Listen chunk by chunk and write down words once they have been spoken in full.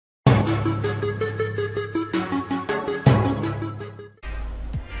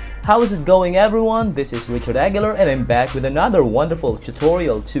How is it going, everyone? This is Richard Aguilar and I'm back with another wonderful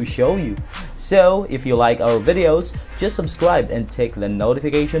tutorial to show you. So if you like our videos, just subscribe and tick the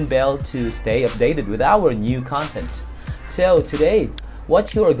notification bell to stay updated with our new contents. So today,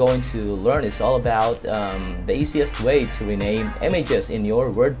 what you are going to learn is all about the easiest way to rename images in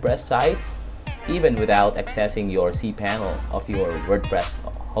your WordPress site even without accessing your cPanel of your WordPress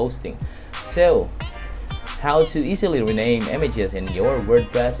hosting. So how to easily rename images in your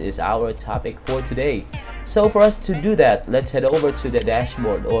WordPress is our topic for today. So for us to do that, let's head over to the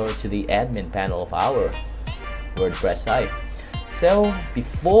dashboard or to the admin panel of our WordPress site. So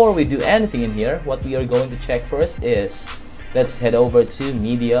before we do anything in here, what we are going to check first is, let's head over to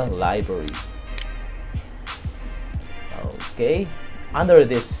Media Library. Okay, under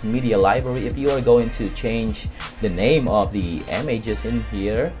this Media Library, if you are going to change the name of the images in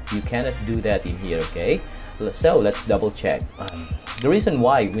here, you cannot do that in here, okay? So let's double check. The reason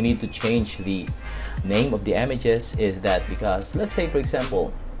why we need to change the name of the images is that because, let's say for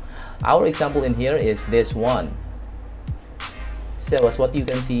example, our example in here is this one. So as what you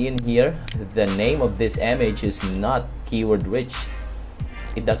can see in here, the name of this image is not keyword rich.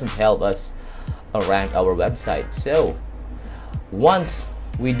 It doesn't help us rank our website. So once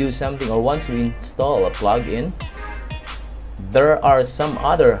we do something, or once we install a plugin, there are some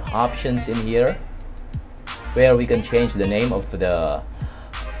other options in here where we can change the name of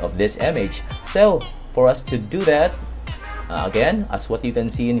this image. So for us to do that, again, as what you can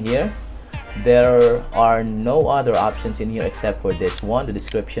see in here, there are no other options in here except for this one, the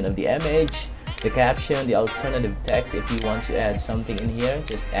description of the image, the caption, the alternative text. If you want to add something in here,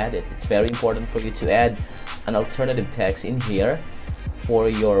 just add it. It's very important for you to add an alternative text in here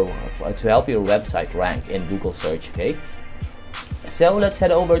for to help your website rank in Google search, okay? So let's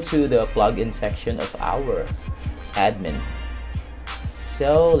head over to the plugin section of our admin.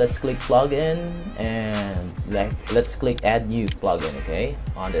 So let's click plugin and let's click add new plugin, okay,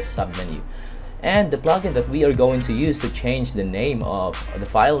 on the sub menu. And the plugin that we are going to use to change the name of the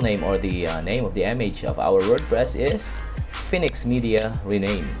file name or the name of the image of our WordPress is Phoenix Media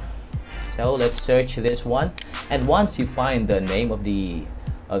Rename. So let's search this one, and once you find the name of the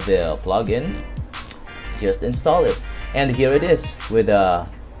plugin, just install it. And here it is with a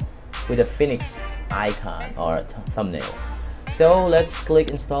Phoenix icon or thumbnail. So let's click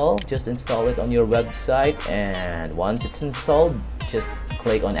install. Just install it on your website, and once it's installed, just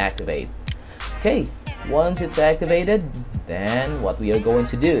click on activate. Okay, once it's activated, then what we are going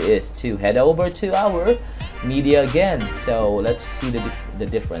to do is to head over to our media again. So let's see the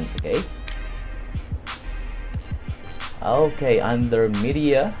difference, okay? Okay, under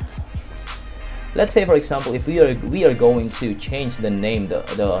media, let's say for example, if we are going to change the name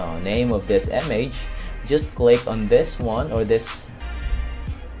the name of this image, just click on this one, or this,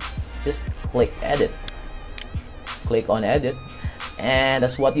 just click edit, click on edit, and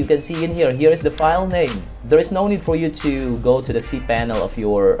that's what you can see in here. Here is the file name. There is no need for you to go to the cPanel of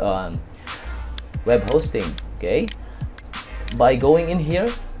your web hosting, okay? By going in here,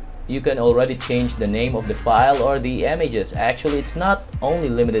 you can already change the name of the file or the images. Actually, it's not only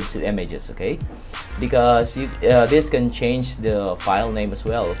limited to images, okay? Because this can change the file name as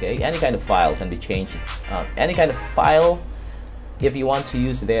well, okay? Any kind of file can be changed. Any kind of file, if you want to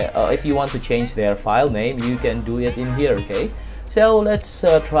use if you want to change their file name, you can do it in here, okay? So let's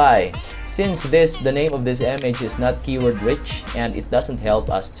try. Since the name of this image is not keyword rich and it doesn't help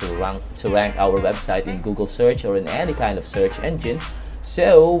us to rank our website in Google search or in any kind of search engine,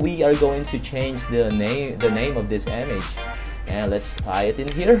 so we are going to change the name of this image, and let's try it in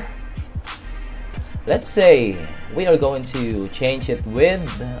here. Let's say we are going to change it with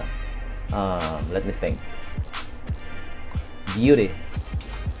let me think, beauty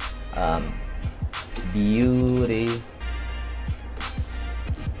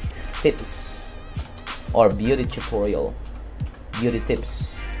tips, or beauty tutorial, beauty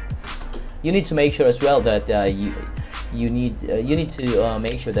tips. You need to make sure as well that you need to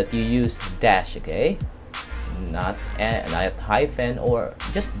make sure that you use dash, okay? Not hyphen, or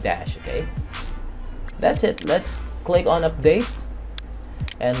just dash, okay? That's it. Let's click on update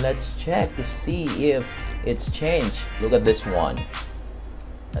and let's check to see if it's changed. Look at this one.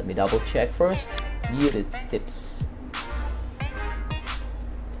 Let me double check first. Beauty tips.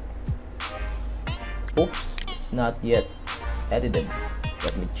 Oops, it's not yet edited.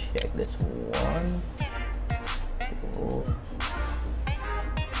 Let me check this one. Oh,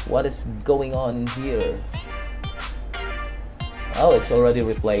 what is going on in here? Oh, it's already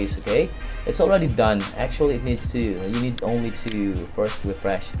replaced, okay? It's already done. Actually, you need only to first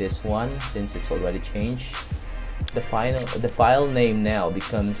refresh this one since it's already changed. the file name now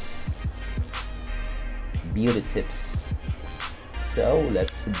becomes beauty tips. So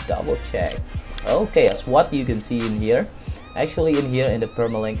let's double check. Okay, as what you can see in here, actually in here in the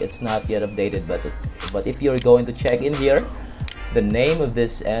permalink it's not yet updated, but if you're going to check in here, the name of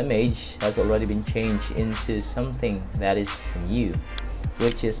this image has already been changed into something that is new,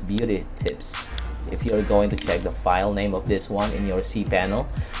 which is beauty tips. If you're going to check the file name of this one in your cPanel,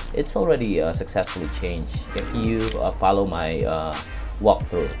 it's already successfully changed if you follow my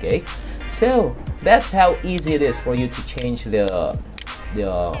walkthrough. Okay, so that's how easy it is for you to change the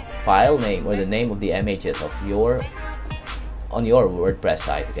file name or the name of the images of on your WordPress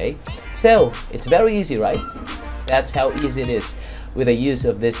site. Okay, so it's very easy, right? That's how easy it is with the use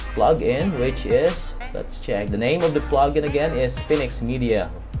of this plugin, which is, let's check, the name of the plugin again is Phoenix Media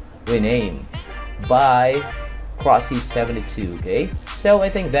Rename by Crossy72. Okay, so I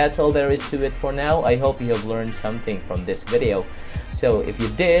think that's all there is to it for now. I hope you have learned something from this video. So if you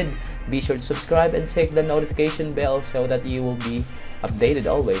did, be sure to subscribe and tick the notification bell so that you will be updated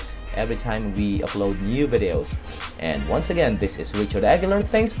always every time we upload new videos. And once again, this is Richard Aguilar.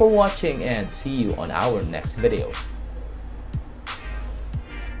 Thanks for watching and see you on our next video.